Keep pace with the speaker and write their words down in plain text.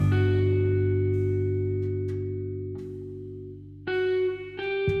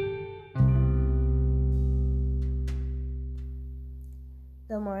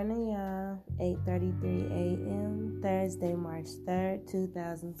morning, y'all. 8:33 a.m. Thursday, March 3rd,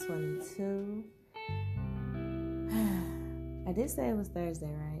 2022. I did say it was Thursday,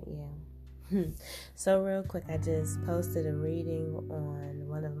 right? Yeah. So real quick, I just posted a reading on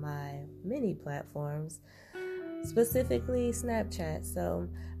one of my mini platforms, specifically Snapchat. So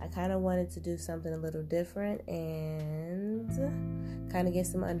I kind of wanted to do something a little different and kind of get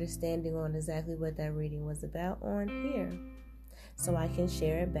some understanding on exactly what that reading was about on here, so I can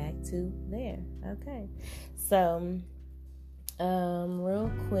share it back to there. Okay. So, real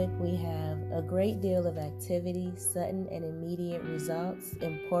quick, we have a great deal of activity, sudden and immediate results,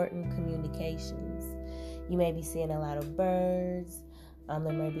 important communications. You may be seeing a lot of birds. There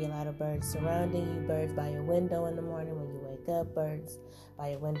may be a lot of birds surrounding you, birds by your window in the morning when you wake up, birds by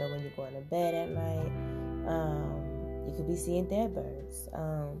your window when you're going to bed at night. You could be seeing dead birds.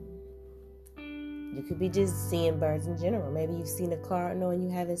 You could be just seeing birds in general. Maybe you've seen a cardinal and you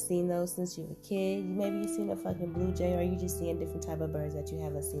haven't seen those since you were a kid. Maybe you've seen a fucking blue jay, or you just seeing different type of birds that you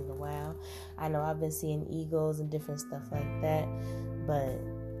haven't seen in a while. I know I've been seeing eagles and different stuff like that, but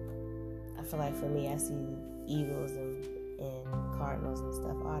I feel like for me, I see eagles and cardinals and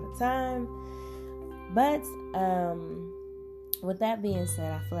stuff all the time. But with that being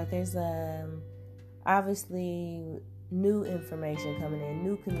said, I feel like there's obviously new information coming in,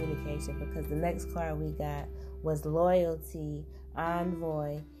 new communication, because the next card we got was loyalty,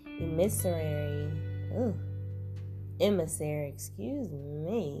 envoy, emissary, excuse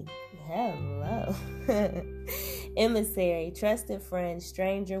me, hello, emissary, trusted friend,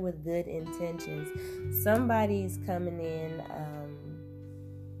 stranger with good intentions. Somebody's coming in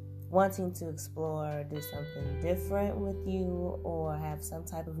wanting to explore or do something different with you, or have some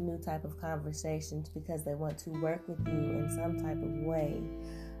type of new type of conversations because they want to work with you in some type of way.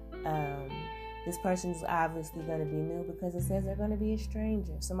 This person's obviously going to be new because it says they're going to be a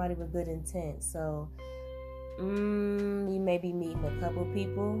stranger, somebody with good intent. So you may be meeting a couple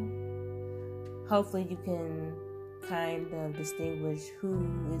people. Hopefully you can kind of distinguish who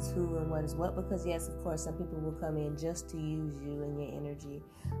is who and what is what, because yes, of course, some people will come in just to use you and your energy,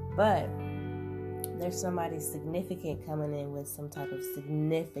 but there's somebody significant coming in with some type of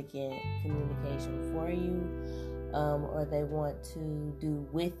significant communication for you, or they want to do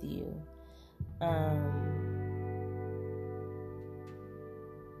with you. I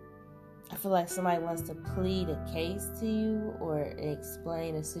feel like somebody wants to plead a case to you or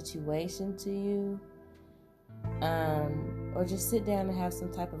explain a situation to you. Or just sit down and have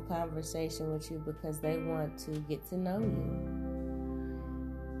some type of conversation with you because they want to get to know you.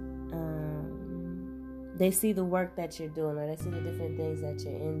 They see the work that you're doing, or they see the different things that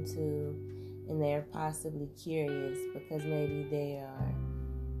you're into, and they're possibly curious because maybe they are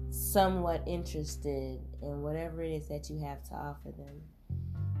somewhat interested in whatever it is that you have to offer them.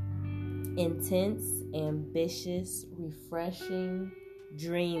 Intense, ambitious, refreshing,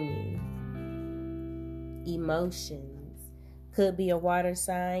 dreamy. Emotions. Could be a water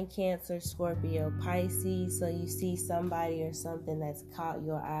sign, Cancer, Scorpio, Pisces. So you see somebody or something that's caught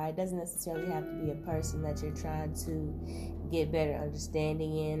your eye. It doesn't necessarily have to be a person that you're trying to get better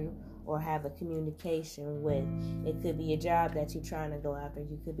understanding in or have a communication with. It could be a job that you're trying to go after.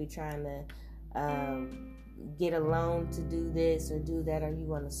 You could be trying to get a loan to do this or do that, or you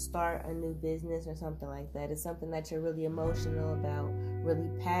want to start a new business or something like that. It's something that you're really emotional about, really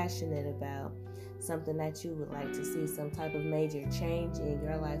passionate about, something that you would like to see some type of major change in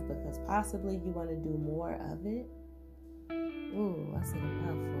your life because possibly you want to do more of it. Ooh, I said a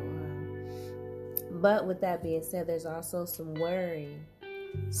mouthful, huh? But with that being said, there's also some worry,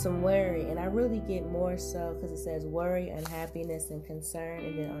 and I really get more so because it says worry, unhappiness, and concern,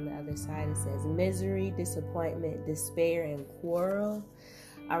 and then on the other side it says misery, disappointment, despair, and quarrel.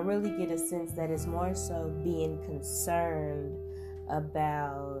 I really get a sense that it's more so being concerned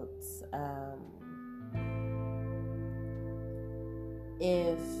about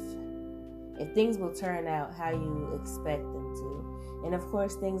if things will turn out how you expect them to. And of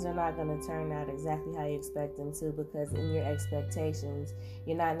course, things are not going to turn out exactly how you expect them to, because in your expectations,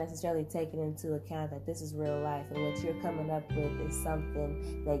 you're not necessarily taking into account that this is real life, and what you're coming up with is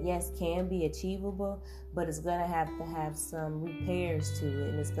something that, yes, can be achievable, but it's going to have some repairs to it,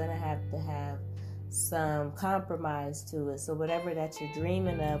 and it's going to have some compromise to it. So whatever that you're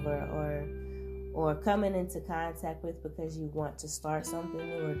dreaming of or coming into contact with because you want to start something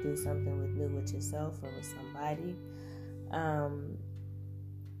new or do something new with yourself or with somebody,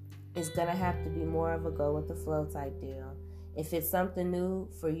 it's going to have to be more of a go with the flow type deal. If it's something new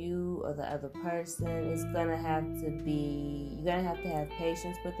for you or the other person, it's gonna have to be, you're gonna have to have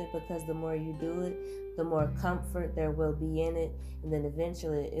patience with it, because the more you do it, the more comfort there will be in it. And then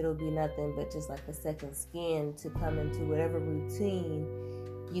eventually it'll be nothing but just like a second skin to come into whatever routine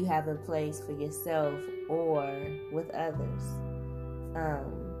you have in place for yourself or with others.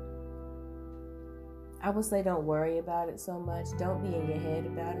 I would say don't worry about it so much. Don't be in your head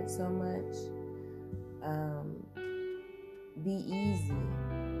about it so much. Be easy.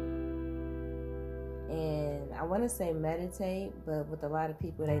 And I want to say meditate, but with a lot of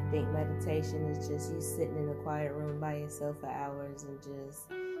people, they think meditation is just you sitting in a quiet room by yourself for hours and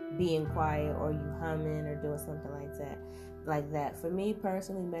just being quiet, or you humming or doing something like that. For me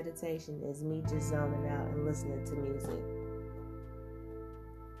personally, meditation is me just zoning out and listening to music.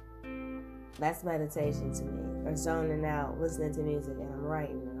 That's meditation to me. Or zoning out, listening to music, and I'm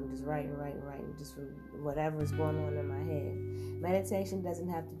writing, and I'm just writing, just for whatever's going on in my head. Meditation doesn't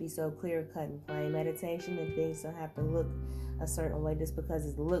have to be so clear cut and plain. Meditation and things don't have to look a certain way just because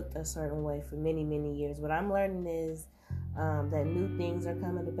it's looked a certain way for many, many years. What I'm learning is that new things are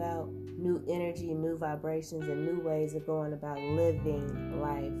coming about, new energy, new vibrations, and new ways of going about living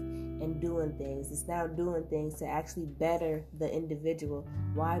life and doing things. It's now doing things to actually better the individual.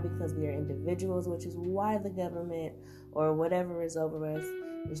 Why? Because we are individuals, which is why the government or whatever is over us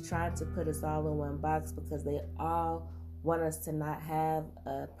is trying to put us all in one box, because they all want us to not have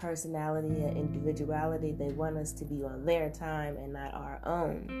a personality, an individuality. They want us to be on their time and not our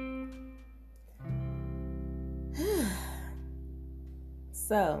own.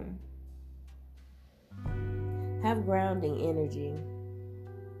 So, have grounding energy.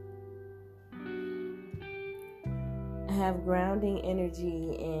 Have grounding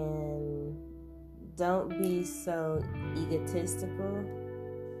energy, and don't be so egotistical.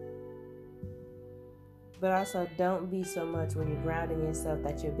 But also don't be so much when you're grounding yourself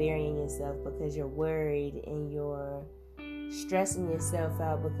that you're burying yourself because you're worried and you're stressing yourself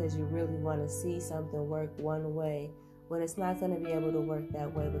out because you really want to see something work one way, when it's not going to be able to work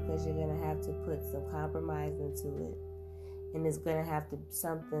that way, because you're going to have to put some compromise into it. And it's going to have to be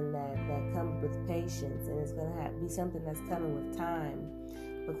something that comes with patience, and it's going to have to be something that's coming with time.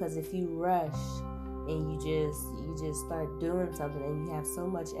 Because if you rush and you just start doing something and you have so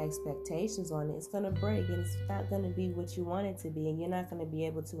much expectations on it, it's going to break, and it's not going to be what you want it to be, and you're not going to be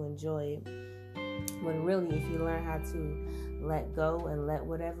able to enjoy it. When really, if you learn how to let go and let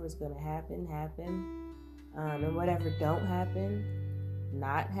whatever is going to happen, and whatever don't happen,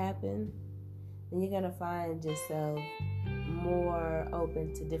 not happen, then you're going to find yourself more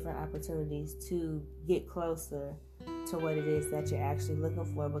open to different opportunities to get closer to what it is that you're actually looking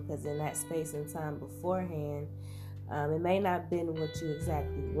for. Because in that space and time beforehand, it may not have been what you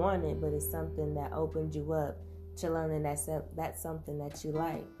exactly wanted, but it's something that opened you up to learning that's something that you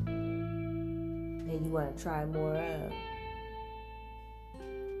like and you want to try more of.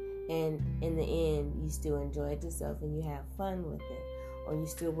 And in the end, you still enjoyed yourself and you have fun with it, or you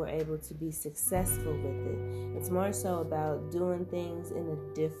still were able to be successful with it. It's more so about doing things in a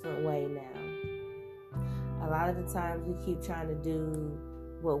different way now. A lot of the times we keep trying to do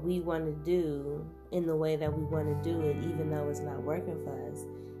what we want to do in the way that we want to do it, even though it's not working for us.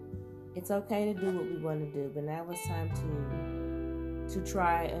 It's okay to do what we want to do, but now it's time to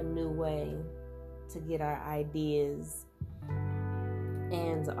try a new way to get our ideas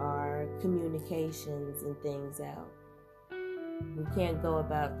and our communications and things out. We can't go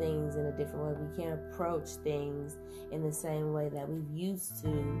about things in a different way. We can't approach things in the same way that we've used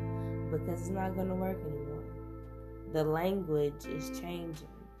to, because it's not going to work anymore. The language is changing.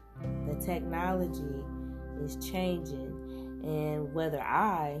 The technology is changing. And whether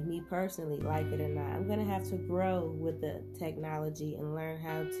me personally, like it or not, I'm going to have to grow with the technology and learn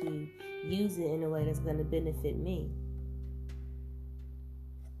how to use it in a way that's going to benefit me.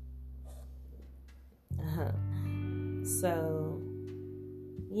 So,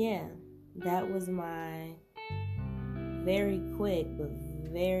 yeah, that was my very quick but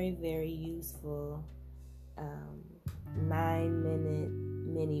very, very useful 9-minute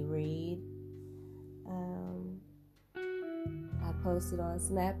mini read. I posted on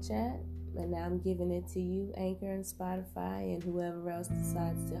Snapchat, and now I'm giving it to you, Anchor and Spotify, and whoever else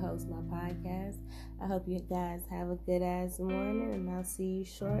decides to host my podcast. I hope you guys have a good ass morning, and I'll see you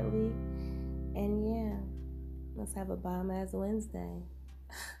shortly. And yeah, let's have a bomb ass Wednesday.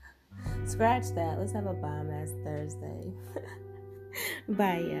 Scratch that. Let's have a bomb ass Thursday.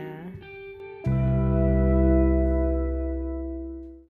 Bye, y'all.